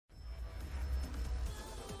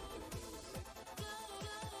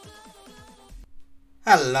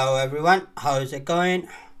Hello everyone, how's it going?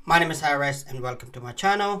 My name is Harris and welcome to my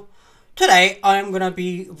channel. Today I am gonna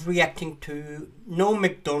be reacting to Norm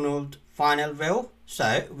Macdonald final will.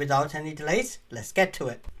 So without any delays, let's get to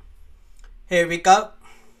it. Here we go.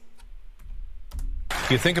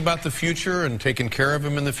 You think about the future and taking care of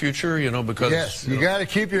him in the future, because... Yes, you got to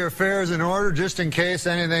keep your affairs in order just in case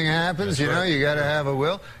anything happens. That's right. You got to have a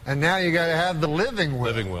will. And now you got to have the living will.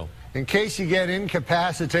 Living will. In case you get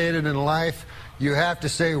incapacitated in life, you have to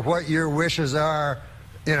say what your wishes are,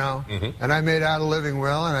 And I made out a living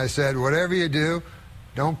will, and I said, whatever you do,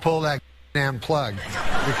 don't pull that damn plug.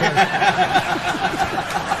 Because...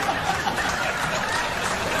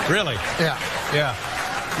 Really? Yeah.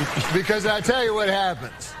 Because I tell you what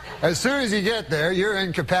happens. As soon as you get there, you're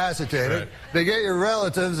incapacitated. Right. They get your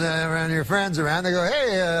relatives and your friends around. They go,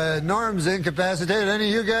 hey, Norm's incapacitated. Any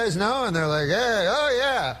of you guys know? And they're like, hey, oh,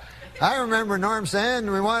 yeah. I remember Norm saying he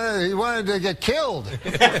wanted to get killed. And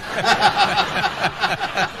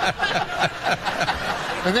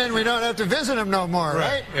then we don't have to visit him no more,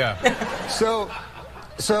 right? Yeah. So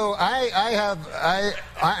I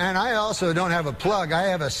also don't have a plug. I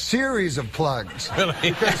have a series of plugs. Really?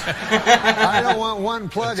 Because I don't want one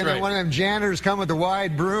plug. That's and then right. one of them janitors come with the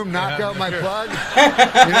wide broom, knock out my plug.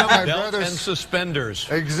 My Belt brother's... and suspenders.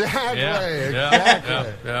 Exactly.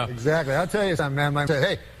 Yeah. Exactly. I'll tell you something, man. I say,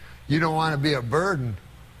 hey, you don't want to be a burden.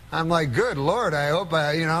 I'm like, good Lord, I hope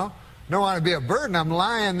don't want to be a burden. I'm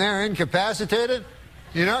lying there incapacitated.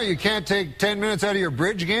 You can't take 10 minutes out of your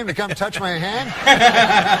bridge game to come touch my hand?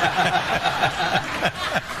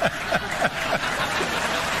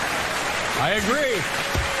 I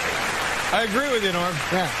agree with you, Norm.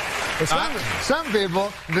 Yeah. But some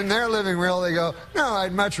people, in their living will, they go, no,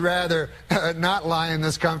 I'd much rather not lie in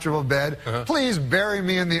this comfortable bed. Please bury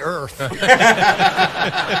me in the earth. Well,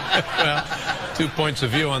 2 points of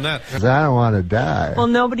view on that. I don't want to die. Well,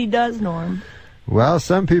 nobody does, Norm. Well,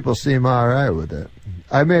 some people seem all right with it.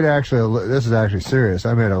 I made this is actually serious.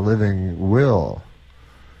 I made a living will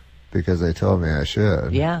because they told me I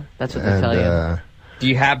should. Yeah, that's what they tell you. Do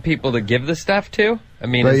you have people to give the stuff to? I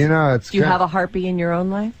mean, but do you have a harpy in your own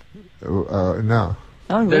life? No.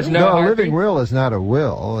 Oh, really? There's no a harpy? living will is not a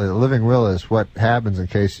will. A living will is what happens in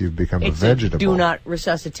case you become a vegetable. Do not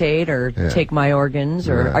resuscitate or take my organs,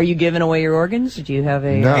 or are you giving away your organs? Do you have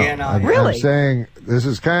a? No, really? I'm saying this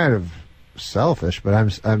is kind of selfish, but I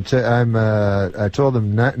told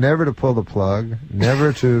them never to pull the plug,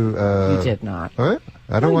 never to. You did not. What?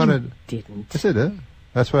 I don't want to. Didn't. Yes, I did.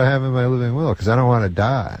 That's what I have in my living will because I don't want to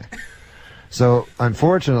die. So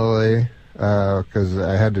unfortunately, because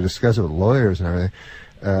I had to discuss it with lawyers and everything,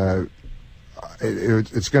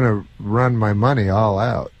 it's going to run my money all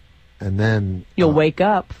out, and then you'll wake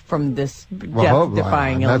up from this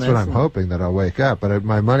death-defying illness. That's what I'm hoping, that I'll wake up, but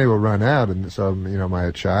my money will run out, and so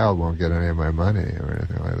my child won't get any of my money or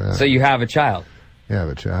anything like that. So you have a child? Yeah, I have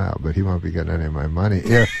a child, but he won't be getting any of my money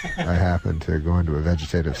if I happen to go into a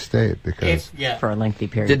vegetative state because for a lengthy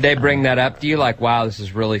period. Did they bring that up to you? Like, wow, this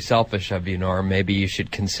is really selfish of you, Norm. Maybe you should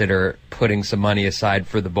consider putting some money aside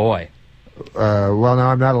for the boy. Well, no,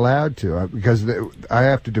 I'm not allowed to because I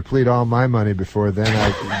have to deplete all my money before then.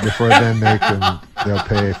 They'll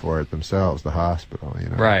pay for it themselves. The hospital,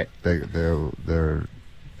 Right? They're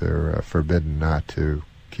forbidden not to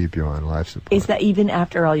keep you on life support. Is that even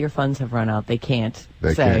after all your funds have run out, they can't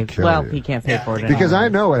say, kill well, you. he can't pay for it because anymore. I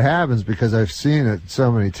know what happens because I've seen it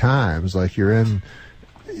so many times. Like you're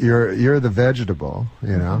the vegetable,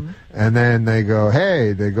 and then they go,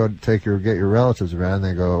 hey, they go get your relatives around, and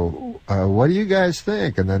they go, what do you guys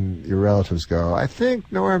think? And then your relatives go, I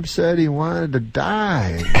think Norm said he wanted to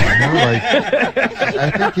die.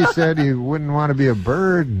 I think he said he wouldn't want to be a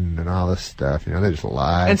burden and all this stuff. They just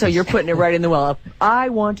lie. And so you're putting it right in the well. I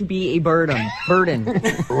want to be a burden.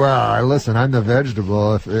 Well, listen, I'm the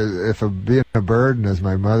vegetable. If being a burden is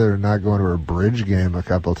my mother not going to her bridge game a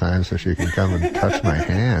couple times so she can come and touch my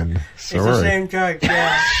hand. Sorry. It's the same joke,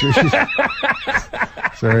 yeah.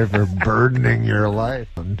 Sorry for burdening your life.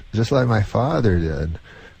 Just like my father did.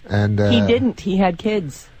 And he didn't. He had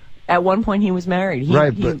kids. At one point he was married. He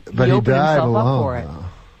but he opened died himself alone. Up for it.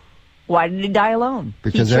 Why did he die alone?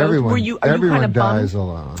 Because everyone dies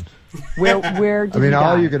alone. Where did he die?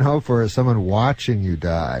 All you can hope for is someone watching you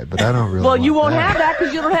die, but I don't really Well, you won't that. have that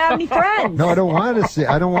because you don't have any friends. No, I don't want to see.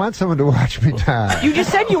 I don't want someone to watch me die. You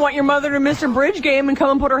just said you want your mother to miss her bridge game and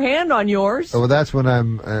come and put her hand on yours. Well, that's when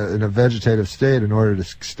I'm in a vegetative state in order to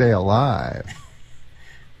stay alive.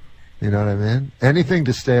 You know what I mean? Anything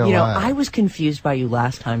to stay alive. I was confused by you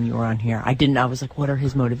last time you were on here. I was like, what are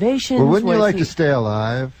his motivations? Well, wouldn't you like to stay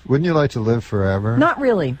alive? Wouldn't you like to live forever? Not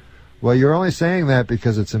really. Well, you're only saying that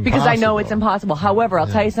because it's impossible. Because I know it's impossible. However, I'll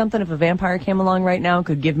tell you something. If a vampire came along right now and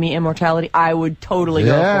could give me immortality, I would totally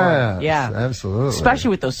go for it. Yeah, absolutely. Especially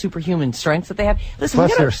with those superhuman strengths that they have. Listen,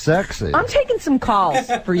 plus they're sexy. I'm taking some calls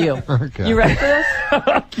for you. Okay. You ready for this?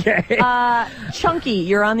 Okay. Chunky,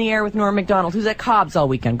 you're on the air with Norm Macdonald, who's at Cobb's all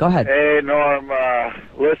weekend. Go ahead. Hey, Norm.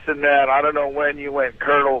 Listen, man, I don't know when you went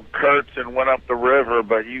Colonel Kurtz and went up the river,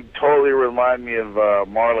 but you totally remind me of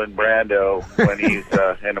Marlon Brando when he's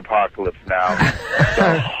in Apocalypse Now.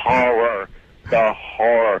 The horror. The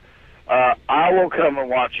horror. I will come and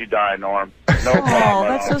watch you die, Norm. No problem. Oh,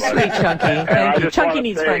 that's so sweet, Chunky. Thank you. Chunky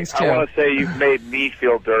needs friends, too. I want to say you've made me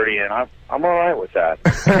feel dirty, and I'm all right with that.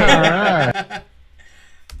 All right.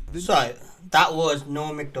 So, that was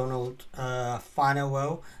Norm Macdonald final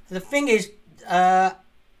will. The thing is,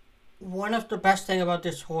 one of the best thing about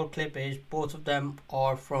this whole clip is both of them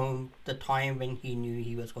are from the time when he knew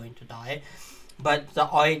he was going to die. But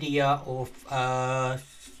the idea of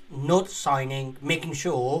not signing, making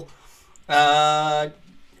sure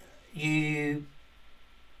you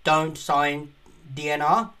don't sign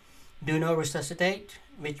DNR, do not resuscitate,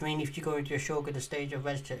 which means if you go into a shock at the stage of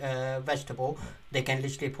vegetable, they can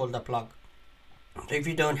literally pull the plug. So if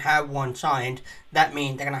you don't have one signed, that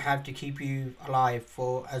means they're going to have to keep you alive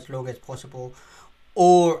for as long as possible,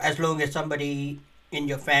 or as long as somebody in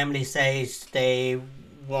your family says they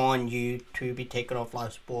want you to be taken off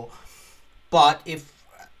life support. But if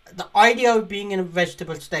the idea of being in a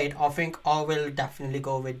vegetable state, I think I will definitely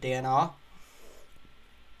go with DNR.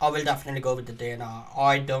 I will definitely go with the DNR.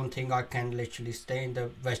 I don't think I can literally stay in the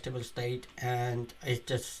vegetable state, and it's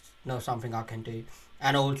just not something I can do.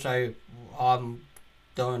 And also, I'm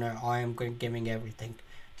donor. I am giving everything.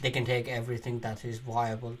 They can take everything that is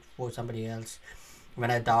viable for somebody else when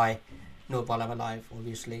I die. No, while I'm alive,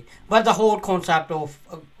 obviously. But the whole concept of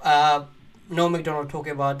Norm Macdonald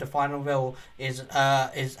talking about the final will is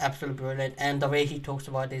absolutely brilliant, and the way he talks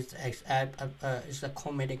about it is a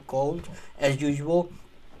comedic gold as usual.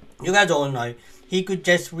 You guys all know he could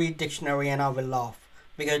just read dictionary and I will laugh,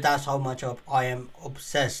 because that's how much I am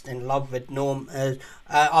obsessed in love with Norm.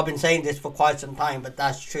 I've been saying this for quite some time, but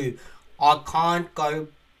that's true. I can't go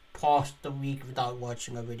past the week without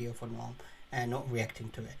watching a video for Norm and not reacting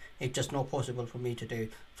to it. It's just not possible for me to do.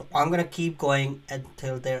 So I'm going to keep going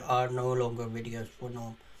until there are no longer videos for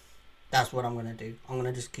Norm. That's what I'm going to do. I'm going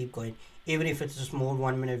to just keep going. Even if it's a small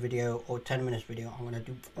 1 minute video or 10 minutes video, I'm going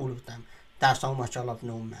to do all of them. That's how much I love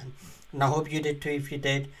Norm, man. And I hope you did too. If you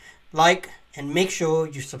did, like and make sure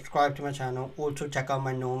you subscribe to my channel. Also check out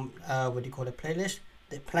my Norm playlist.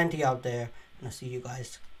 There's plenty out there, and I'll see you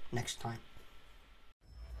guys next time.